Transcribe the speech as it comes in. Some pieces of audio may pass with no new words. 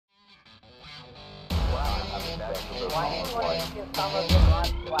Why do you want to shoot Osama bin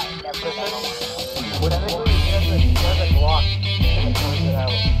Laden twice? Technically, he has a Glock. He points it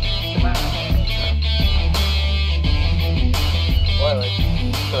out. What, like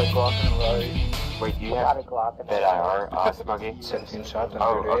a Glock and a Rari? Wait, do you have that IR, Smuggy? 17 shots and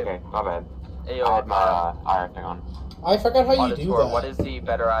Oh, 38. okay, my bad. Ayo, I had my IR thing on. I forgot how you do that. What is the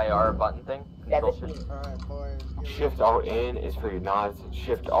better IR button thing? Control shift. Alright, boys. Shift Alt N is for your nods.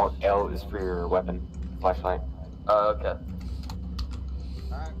 Shift Alt L is for your weapon, flashlight. Oh, okay.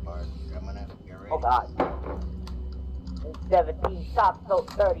 Alright, boys. Coming up. Get ready. Oh god. 17 shots, so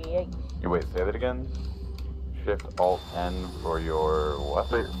 38. Wait, say that again. Shift Alt N for your what?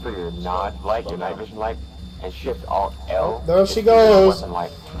 For your nod light, your night vision light, and Shift Alt L. There she is for your goes. weapon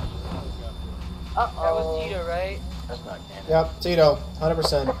light. Uh-oh. That was Tito, right? That's not canon. Yep, Tito,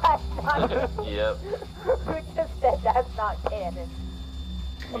 100%. That's not... Yep. Who just said that's not canon?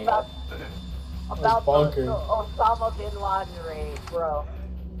 About bonkers. the Osama bin Laden raid, bro.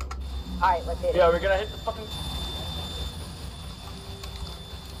 Alright, let's hit it. Yeah, we're gonna hit the fucking...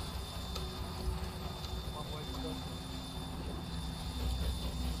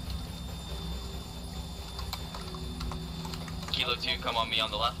 Kilo 2, come on me on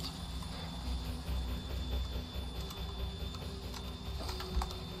the left.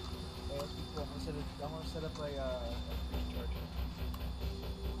 I'm gonna set up a recharge.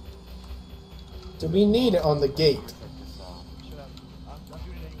 Do we need it on the gate? Shut up. I'm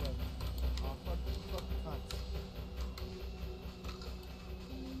doing it anyway. Fuck the cunts.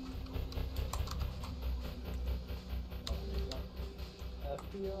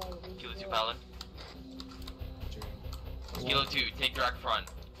 Kilo 2 Paladin. Kilo 2, take direct front.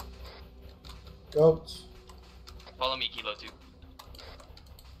 Goats. Follow me, Kilo 2.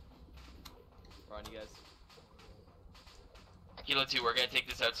 We're on you guys. Kilo 2, we're gonna take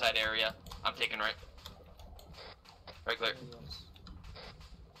this outside area. I'm taking right. Right clear.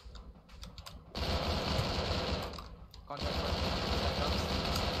 Contact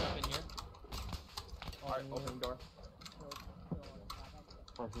jump in here. Alright, opening door.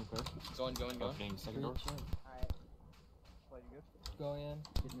 Going. Okay, second door. Alright. What, you good? Go in.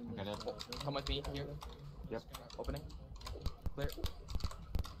 Got it. Come with me, here. Yep. Opening. Clear.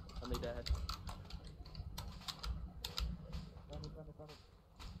 Only dead.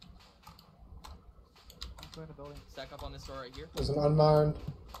 Go in the building. Stack up on this door right here. There's an unmarked.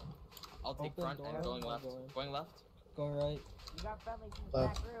 I'll take Open front door, and going I'm left. going. Going left. Go right. You got friendlies in the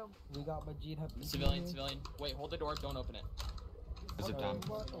Left. back room. We got Majid Habibi. Civilian. Wait, hold the door. Don't open it. Zip time.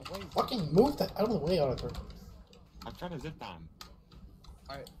 Fucking move that out of the way, Oliver. I'm trying to zip time.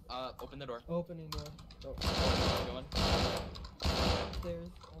 Alright, open the door. Opening door. Going. Stairs.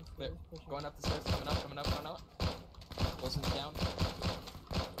 On Clear. stairs. Pushing. Going up the stairs. Coming up. Wilson's down.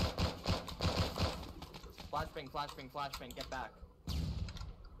 Flashbang. Get back.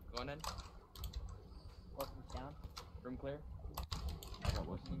 Going in. Wilson's down. Room clear.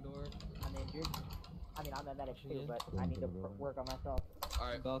 Opening door. I'm injured. I mean, I'm a medic too, but I need to work on myself.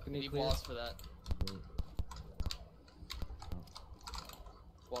 Alright, Balcony leave clear. Wallace for that.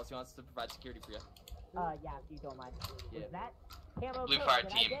 Wallace, you want us to provide security for you? Yeah, if you don't mind. Yeah. Is that camo Blue coat? fire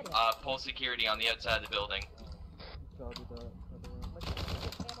Did I team, get it? pull security on the outside of the building. Go to the other room. What's the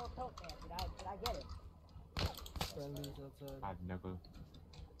camo coat, man? Did I get it? Friendlies outside. I have no clue.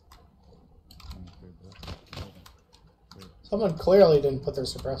 Someone clearly didn't put their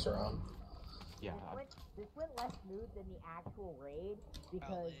suppressor on. Yeah. This went less smooth than the actual raid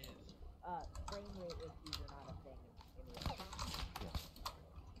because frame rate issues are not a thing in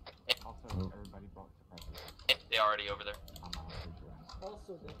the Also, everybody brought suppressors. They already over there. I'm not sure.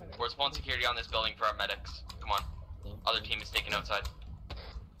 Also, We're pulling security on this building for our medics. Come on. Other team is taken outside.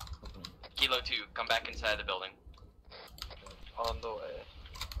 Kilo 2, come back inside the building. On the way.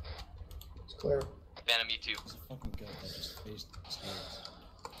 It's clear. Phantom, you too. Fucking good. I just faced stairs.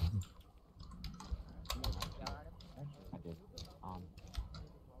 I did.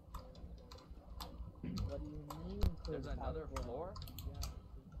 What do you mean? There's another floor?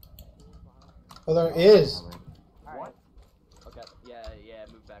 Oh, there is. Alright. Okay, yeah,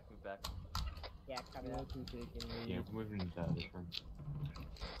 move back. Yeah, coming up. Yeah, we're moving into this room.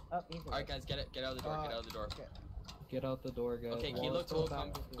 Oh, he's Alright guys, get out of the door, get out the door, guys. Okay, Kilo 2 will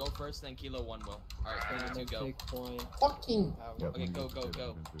go first, then Kilo 1 will. Alright, Kilo 2 go. Take point. Fucking. Okay, go.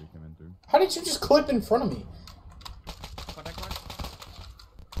 How did you just clip in front of me? Contact.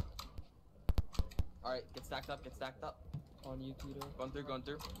 Alright, get stacked up. On you, Tito. Going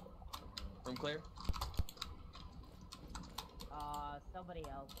through. Room clear. Somebody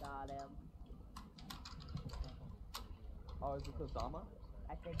else got him. Oh, is this Osama?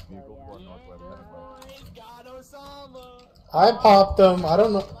 I think so, Vehicle yeah. 4 northwest heading west. He's got OSAMA. I popped him. I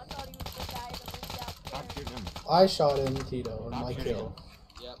don't know. I thought he was the guy that lived out Stop there. shooting him. I shot him, Tito, and my Stop kill.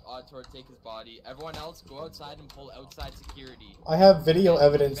 Yep, Autor, take his body. Everyone else, go outside and pull outside security. I have video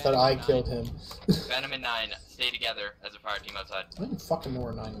evidence that I killed him. Venom and 9, stay together as a fire team outside. I don't fucking know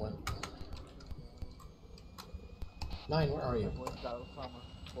where 9 went. 9, where are you? Boys got OSAMA.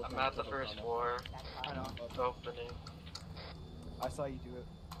 I'm at the first floor. I know. It's opening. I saw you do it.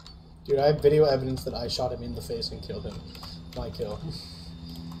 Dude, I have video evidence that I shot him in the face and killed him. My kill.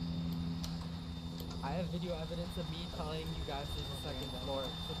 I have video evidence of me telling you guys there's a second floor,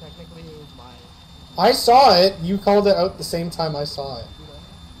 so technically it was mine. I saw it. You called it out the same time I saw it.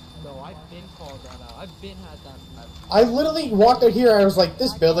 No, I've been called that out. I've been had that. I literally walked out here. I was like,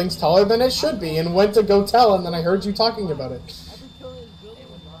 this building's taller than it should be, and went to go tell, and then I heard you talking about it. Every kill in this building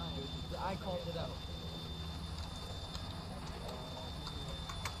was mine. I called it out.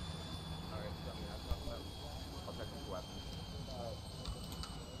 Alright, I'll check his weapons.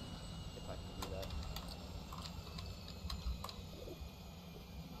 If I can do that.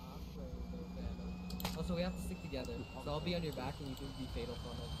 Also, we have to stick together. So I'll be on your back and you can be fatal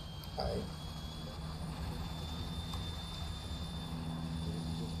from it. Alright.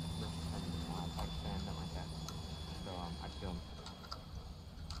 I killed him.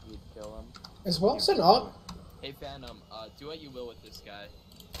 You'd kill him? Is Wilson up? Hey Phantom, do what you will with this guy.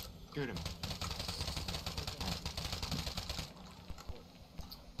 Shoot him.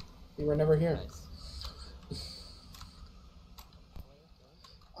 You were never here. Nice.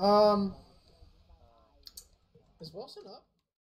 Is Wilson up?